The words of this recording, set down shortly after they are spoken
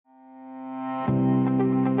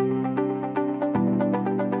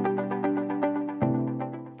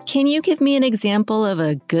Can you give me an example of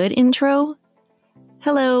a good intro?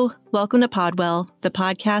 Hello, welcome to Podwell, the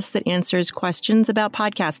podcast that answers questions about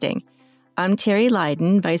podcasting. I'm Terry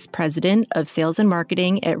Lydon, Vice President of Sales and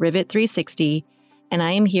Marketing at Rivet 360, and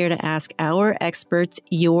I am here to ask our experts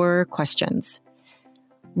your questions.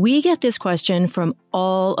 We get this question from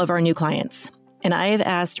all of our new clients, and I have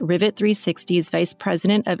asked Rivet 360's Vice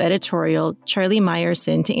President of Editorial, Charlie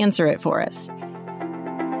Meyerson, to answer it for us.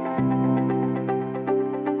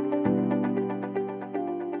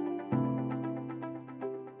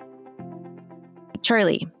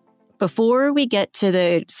 Charlie, before we get to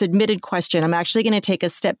the submitted question, I'm actually going to take a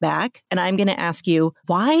step back and I'm going to ask you,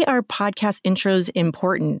 why are podcast intros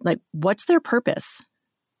important? Like, what's their purpose?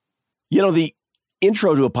 You know, the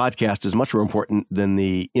intro to a podcast is much more important than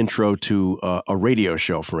the intro to a radio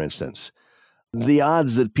show, for instance. The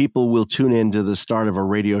odds that people will tune in to the start of a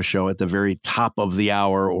radio show at the very top of the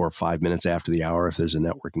hour or 5 minutes after the hour, if there's a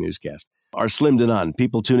network newscast, are slim to none.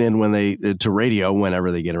 People tune in to radio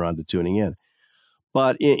whenever they get around to tuning in.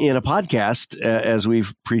 But in a podcast, as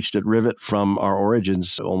we've preached at Rivet from our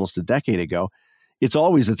origins almost a decade ago, it's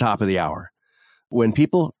always the top of the hour. When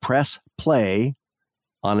people press play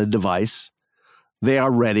on a device, they are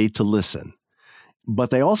ready to listen.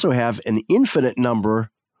 But they also have an infinite number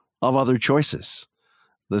of other choices.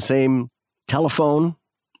 The same telephone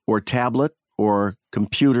or tablet or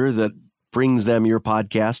computer that brings them your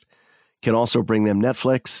podcast can also bring them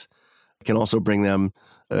Netflix, can also bring them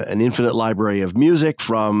an infinite library of music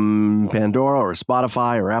from Pandora or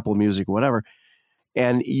Spotify or Apple Music or whatever.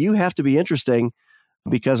 And you have to be interesting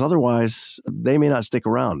because otherwise they may not stick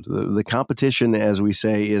around. The competition, as we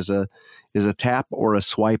say, is a tap or a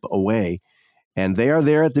swipe away. And they are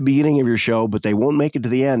there at the beginning of your show, but they won't make it to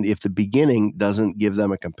the end if the beginning doesn't give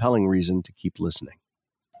them a compelling reason to keep listening.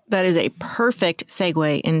 That is a perfect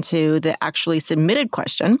segue into the actually submitted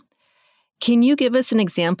question. Can you give us an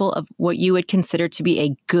example of what you would consider to be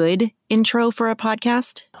a good intro for a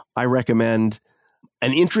podcast? I recommend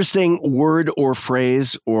an interesting word or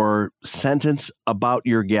phrase or sentence about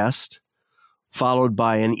your guest, followed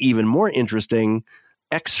by an even more interesting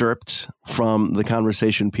excerpt from the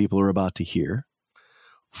conversation people are about to hear,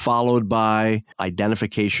 followed by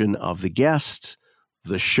identification of the guest,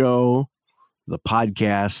 the show, the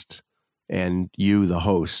podcast, and you, the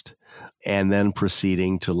host, and then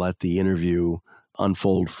proceeding to let the interview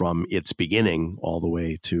unfold from its beginning all the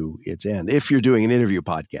way to its end, if you're doing an interview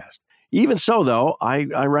podcast. Even so, though, I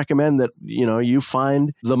recommend that you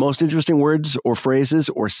find the most interesting words or phrases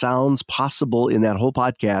or sounds possible in that whole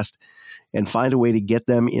podcast and find a way to get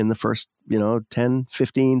them in the first 10,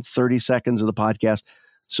 15, 30 seconds of the podcast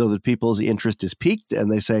so that people's interest is piqued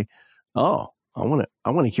and they say, oh, I want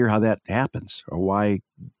to hear how that happens or why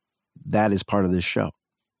that is part of this show.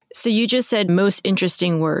 So you just said most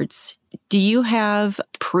interesting words. Do you have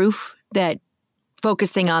proof that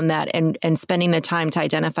focusing on that and spending the time to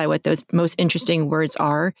identify what those most interesting words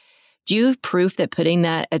are, do you have proof that putting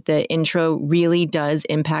that at the intro really does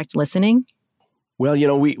impact listening? Well,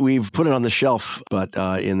 we've put it on the shelf, but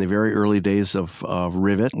in the very early days of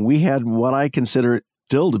Rivet, we had what I consider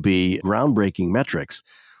still to be groundbreaking metrics,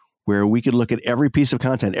 where we could look at every piece of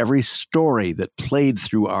content, every story that played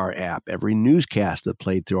through our app, every newscast that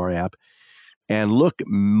played through our app, and look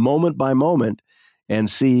moment by moment and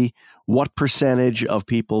see what percentage of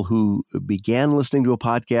people who began listening to a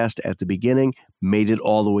podcast at the beginning made it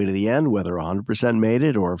all the way to the end, whether 100% made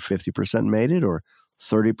it or 50% made it or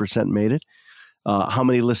 30% made it. How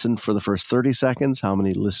many listened for the first 30 seconds? How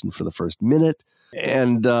many listened for the first minute?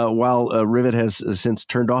 And while Rivet has since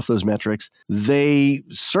turned off those metrics, they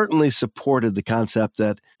certainly supported the concept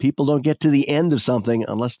that people don't get to the end of something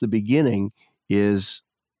unless the beginning is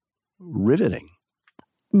riveting.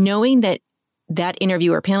 Knowing that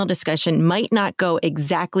interview or panel discussion might not go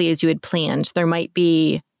exactly as you had planned, there might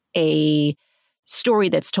be a story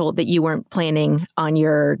that's told that you weren't planning on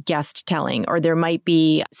your guest telling, or there might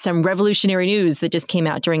be some revolutionary news that just came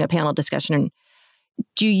out during a panel discussion.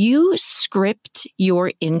 Do you script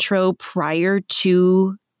your intro prior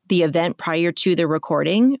to the event, prior to the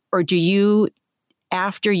recording? Or do you,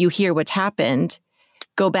 after you hear what's happened,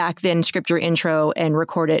 go back then script your intro and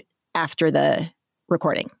record it after the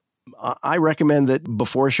recording? I recommend that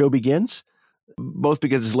before a show begins, both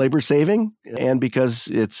because it's labor saving and because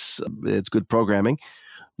it's good programming,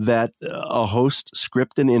 that a host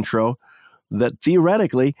script an intro that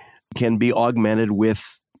theoretically can be augmented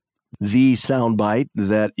with the soundbite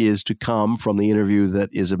that is to come from the interview that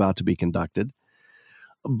is about to be conducted.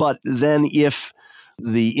 But then if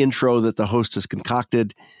the intro that the host has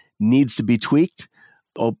concocted needs to be tweaked,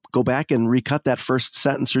 go back and recut that first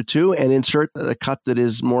sentence or two and insert a cut that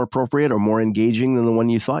is more appropriate or more engaging than the one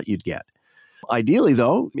you thought you'd get. Ideally,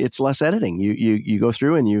 though, it's less editing. You go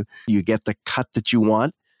through and you get the cut that you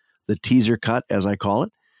want, the teaser cut, as I call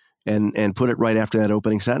it, and put it right after that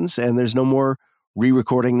opening sentence. And there's no more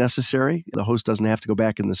re-recording necessary. The host doesn't have to go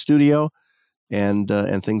back in the studio, and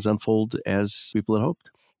things unfold as people had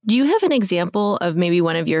hoped. Do you have an example of maybe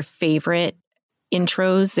one of your favorite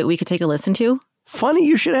intros that we could take a listen to? Funny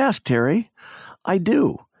you should ask, Terry. I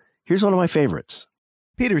do. Here's one of my favorites.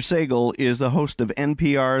 Peter Sagal is the host of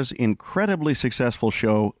NPR's incredibly successful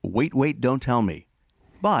show, Wait, Wait, Don't Tell Me.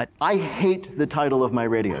 But I hate the title of my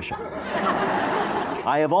radio show.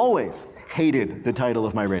 I have always hated the title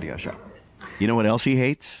of my radio show. you know what else he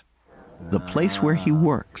hates? The place where he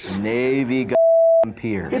works. Navy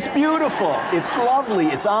Pier. It's beautiful. It's lovely.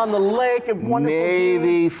 It's on the lake. And wonderful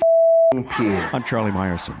Navy views. Pier. I'm Charlie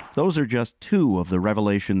Meyerson. Those are just two of the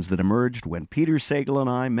revelations that emerged when Peter Sagal and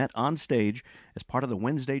I met on stage as part of the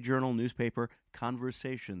Wednesday Journal newspaper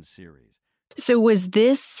Conversations series. So was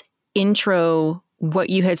this intro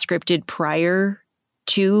what you had scripted prior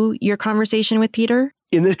to your conversation with Peter?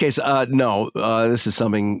 In this case, no. This is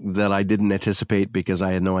something that I didn't anticipate because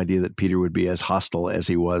I had no idea that Peter would be as hostile as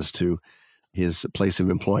he was to his place of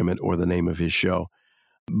employment or the name of his show.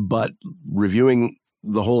 But reviewing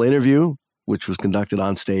the whole interview, which was conducted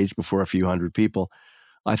on stage before a few hundred people,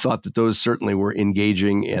 I thought that those certainly were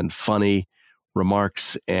engaging and funny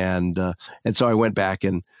remarks. And so I went back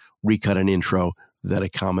and recut an intro that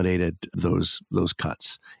accommodated those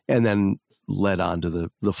cuts and then led on to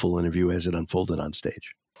the full interview as it unfolded on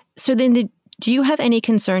stage. So then do you have any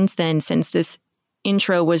concerns then, since this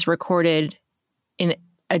intro was recorded in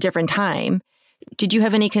a different time, did you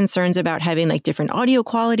have any concerns about having like different audio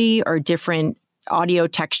quality or different audio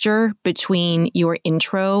texture between your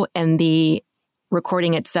intro and the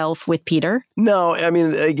recording itself with Peter? No, I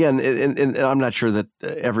mean, again, and I'm not sure that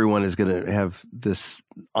everyone is going to have this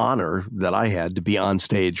honor that I had to be on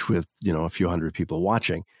stage with, a few hundred people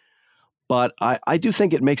watching. But I do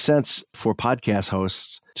think it makes sense for podcast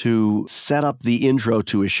hosts to set up the intro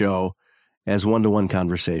to a show as one-to-one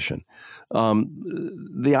conversation.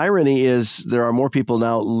 The irony is there are more people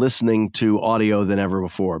now listening to audio than ever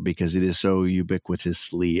before because it is so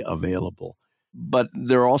ubiquitously available. But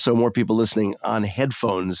there are also more people listening on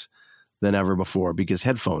headphones than ever before because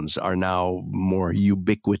headphones are now more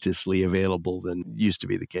ubiquitously available than used to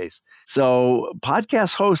be the case. So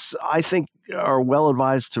podcast hosts, I think, are well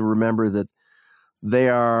advised to remember that they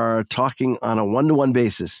are talking on a one-to-one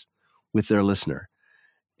basis with their listener.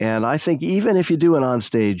 And I think even if you do an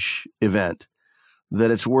onstage event,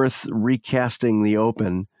 that it's worth recasting the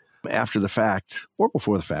open after the fact or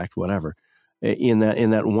before the fact, whatever, in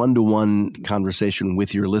that one-to-one conversation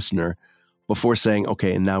with your listener before saying,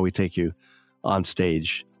 okay, and now we take you on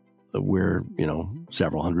stage where,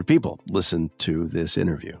 several hundred people listen to this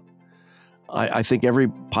interview. I think every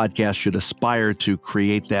podcast should aspire to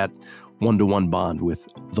create that one-to-one bond with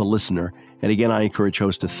the listener. And again, I encourage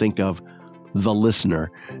hosts to think of the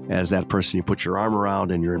listener as that person you put your arm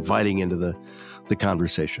around and you're inviting into the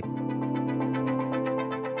conversation.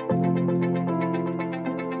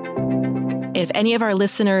 If any of our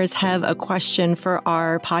listeners have a question for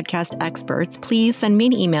our podcast experts, please send me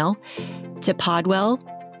an email to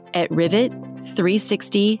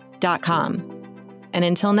podwell@rivet360.com. And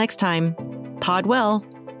until next time, pod well.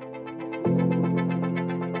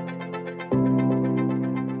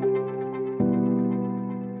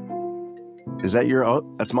 Is that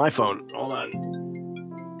that's my phone. Hold on.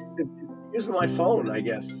 It's using my phone, I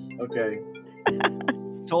guess. Okay.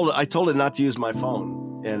 I told it not to use my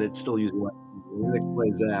phone, and it's still using my phone. It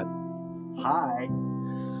explains that. Hi.